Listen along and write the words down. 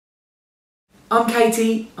I'm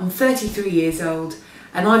Katie, I'm 33 years old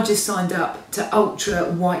and I've just signed up to ultra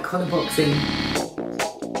white collar boxing.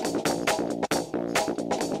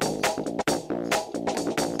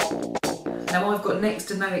 Now I've got next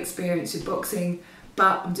to no experience with boxing,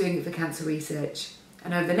 but I'm doing it for cancer research.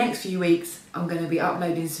 And over the next few weeks I'm going to be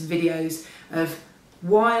uploading some videos of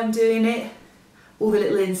why I'm doing it, all the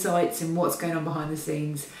little insights and what's going on behind the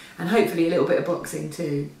scenes, and hopefully a little bit of boxing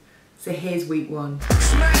too. So here's week one.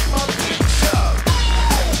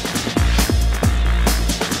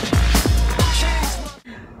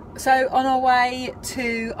 So on our way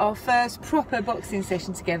to our first proper boxing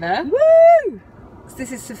session together. Woo! So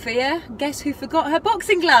this is Sophia. Guess who forgot her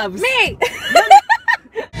boxing gloves? Me!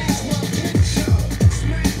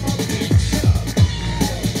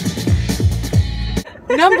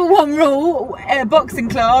 Number one rule in a boxing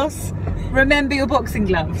class, remember your boxing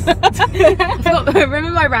gloves.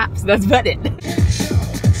 Remember my wraps, that's about it.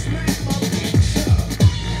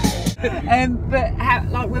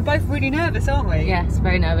 But we're both really nervous, aren't we? Yes,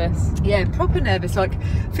 very nervous. Yeah, proper nervous. Like,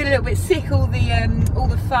 feel a little bit sick. All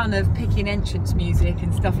the fun of picking entrance music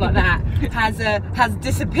and stuff like that has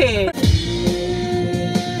disappeared.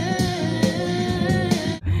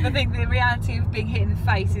 I think the reality of being hit in the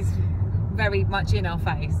face is very much in our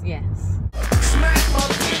face. Yes.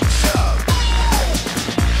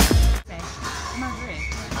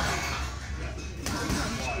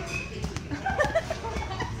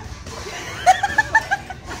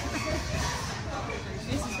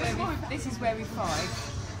 This is where we fight.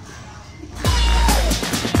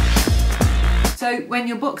 So when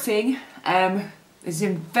you're boxing, it's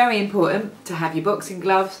very important to have your boxing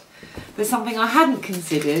gloves. But something I hadn't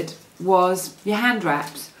considered was your hand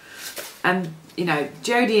wraps. And you know,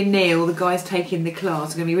 Jodie and Neil, the guys taking the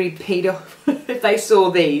class, are going to be really peed off if they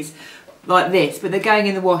saw these like this. But they're going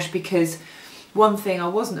in the wash because one thing I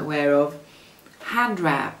wasn't aware of, hand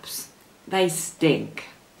wraps, they stink.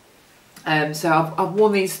 So I've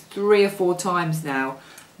worn these 3 or 4 times now.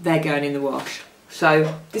 They're going in the wash.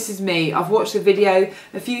 So this is me. I've watched the video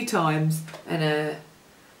a few times and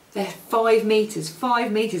they're 5 metres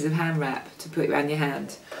of hand wrap to put around your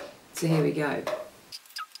hand. So here we go.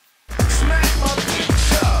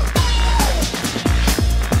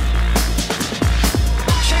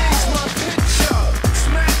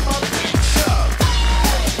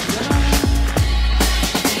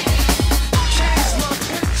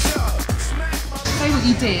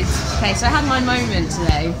 You did. Okay, so I had my moment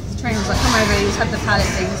today. The trainer was like, come over, he had the pallet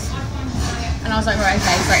things. And I was like, right,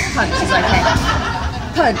 okay. He's like, punch. He's like, okay.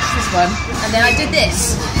 Punch, this one. And then I did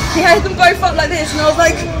this. He had them both up like this, and I was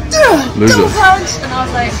like, double punch. And I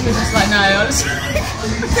was like, he was just like, no. I was like,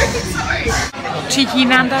 sorry. Cheeky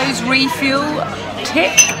Nando's refuel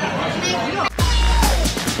tip.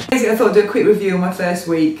 Basically, I thought I'd do a quick review on my first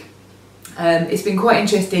week. It's been quite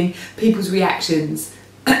interesting, people's reactions.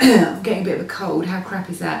 I'm getting a bit of a cold, how crap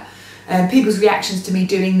is that? People's reactions to me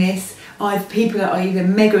doing this. People that are either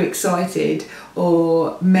mega excited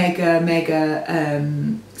or mega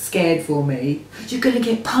scared for me. You're going to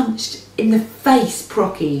get punched in the face,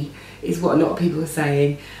 Procky, is what a lot of people are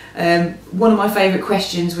saying. One of my favourite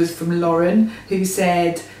questions was from Lauren, who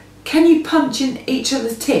said, can you punch in each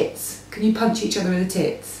other's tits? Can you punch each other in the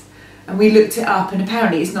tits? And we looked it up and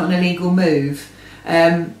apparently it's not an illegal move.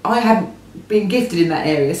 I haven't been gifted in that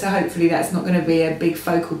area, so hopefully that's not going to be a big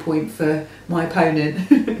focal point for my opponent.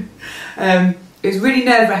 It was really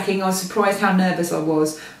nerve-wracking. I was surprised how nervous I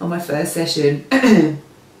was on my first session.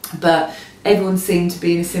 But everyone seemed to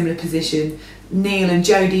be in a similar position. Neil and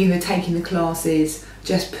Jodie, who are taking the classes,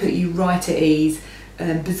 just put you right at ease,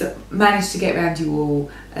 managed to get around you all,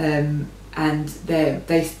 and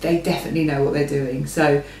they definitely know what they're doing.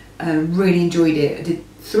 So really enjoyed it. I did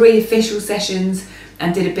 3 official sessions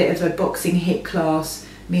and did a bit of a boxing hit class.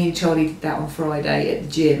 Me and Charlie did that on Friday at the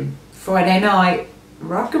gym. Friday night,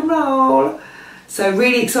 rock and roll. So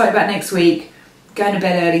really excited about next week. Going to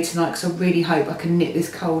bed early tonight because I really hope I can nip this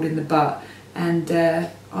cold in the butt. And I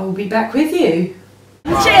will be back with you.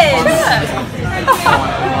 Cheers!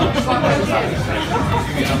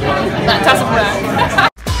 That doesn't work.